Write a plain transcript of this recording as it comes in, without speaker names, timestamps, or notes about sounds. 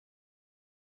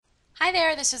Hi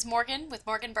there, this is Morgan with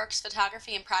Morgan Burke's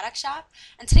Photography and Product Shop,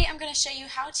 and today I'm going to show you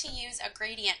how to use a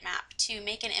gradient map to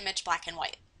make an image black and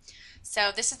white.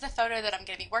 So this is the photo that I'm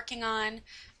going to be working on,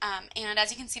 and as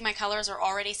you can see my colors are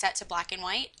already set to black and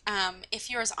white.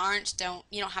 If yours aren't,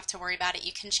 you don't have to worry about it.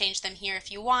 You can change them here if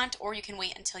you want, or you can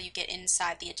wait until you get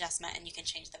inside the adjustment and you can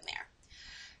change them there.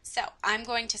 So I'm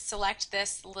going to select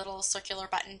this little circular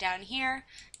button down here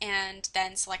and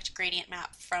then select gradient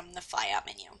map from the flyout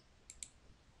menu.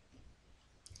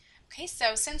 Okay,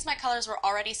 so since my colors were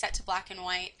already set to black and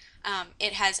white,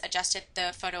 it has adjusted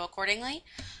the photo accordingly.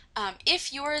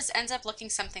 If yours ends up looking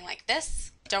something like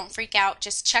this, don't freak out.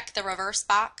 Just check the reverse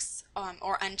box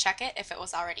or uncheck it if it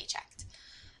was already checked.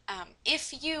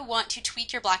 If you want to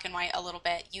tweak your black and white a little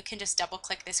bit, you can just double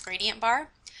click this gradient bar.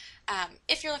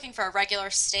 If you're looking for a regular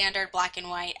standard black and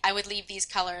white, I would leave these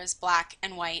colors black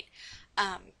and white.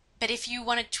 But if you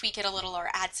want to tweak it a little or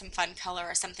add some fun color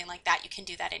or something like that, you can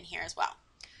do that in here as well.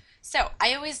 So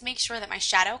I always make sure that my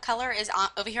shadow color is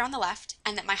over here on the left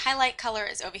and that my highlight color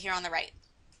is over here on the right.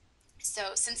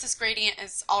 So since this gradient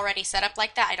is already set up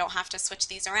like that, I don't have to switch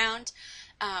these around.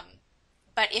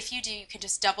 But if you do, you can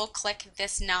just double click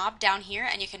this knob down here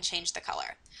and you can change the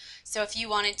color. So if you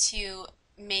wanted to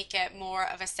make it more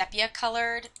of a sepia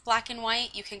colored black and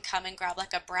white, you can come and grab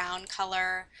like a brown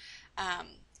color.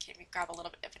 Grab a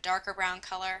little bit of a darker brown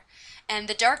color, and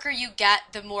the darker you get,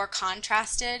 the more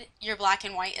contrasted your black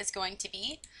and white is going to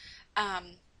be.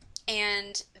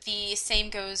 And the same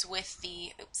goes with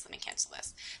the, oops, let me cancel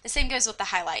this. The same goes with the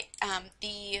highlight.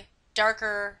 The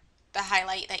darker the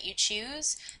highlight that you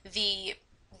choose, the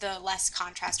less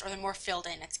contrast or the more filled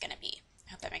in it's going to be.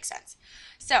 I hope that makes sense.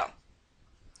 So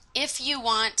if you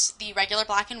want the regular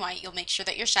black and white, you'll make sure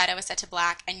that your shadow is set to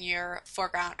black and your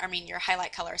your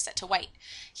highlight color is set to white.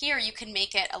 Here you can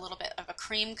make it a little bit of a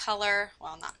cream color,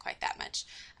 well, not quite that much.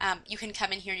 You can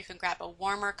come in here, you can grab a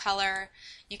warmer color,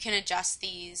 you can adjust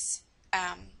these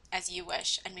as you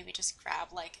wish, and maybe just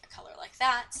grab like a color like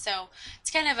that. So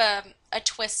it's kind of a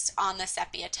twist on the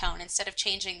sepia tone. Instead of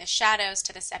changing the shadows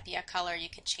to the sepia color, you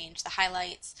could change the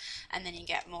highlights, and then you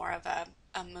get more of a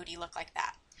moody look like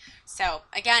that. So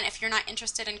again, if you're not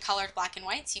interested in colored black and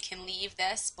whites, you can leave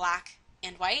this black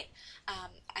and white,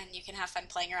 and you can have fun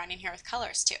playing around in here with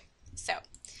colors too. So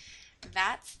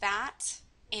that's that.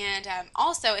 And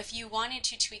also, if you wanted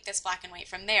to tweak this black and white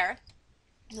from there,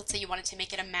 let's say you wanted to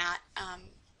make it a matte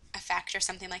effect or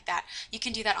something like that, you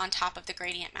can do that on top of the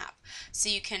gradient map. So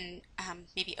you can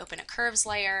maybe open a curves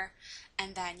layer,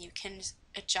 and then you can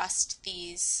adjust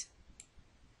these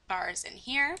bars in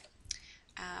here.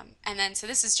 And then, so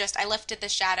this is just, I lifted the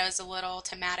shadows a little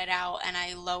to matte it out and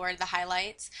I lowered the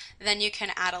highlights. Then you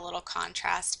can add a little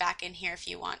contrast back in here if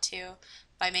you want to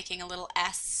by making a little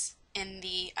S in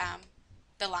the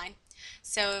line.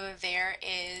 So there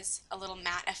is a little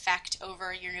matte effect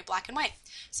over your new black and white.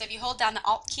 So if you hold down the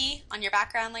Alt key on your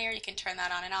background layer, you can turn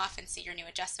that on and off and see your new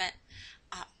adjustment.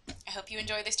 I hope you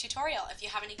enjoy this tutorial. If you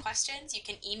have any questions, you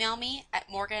can email me at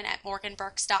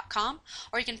morgan@morganburks.com,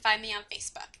 or you can find me on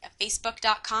Facebook at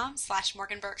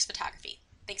facebook.com/morganburksphotography.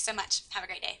 Thanks so much. Have a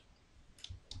great day.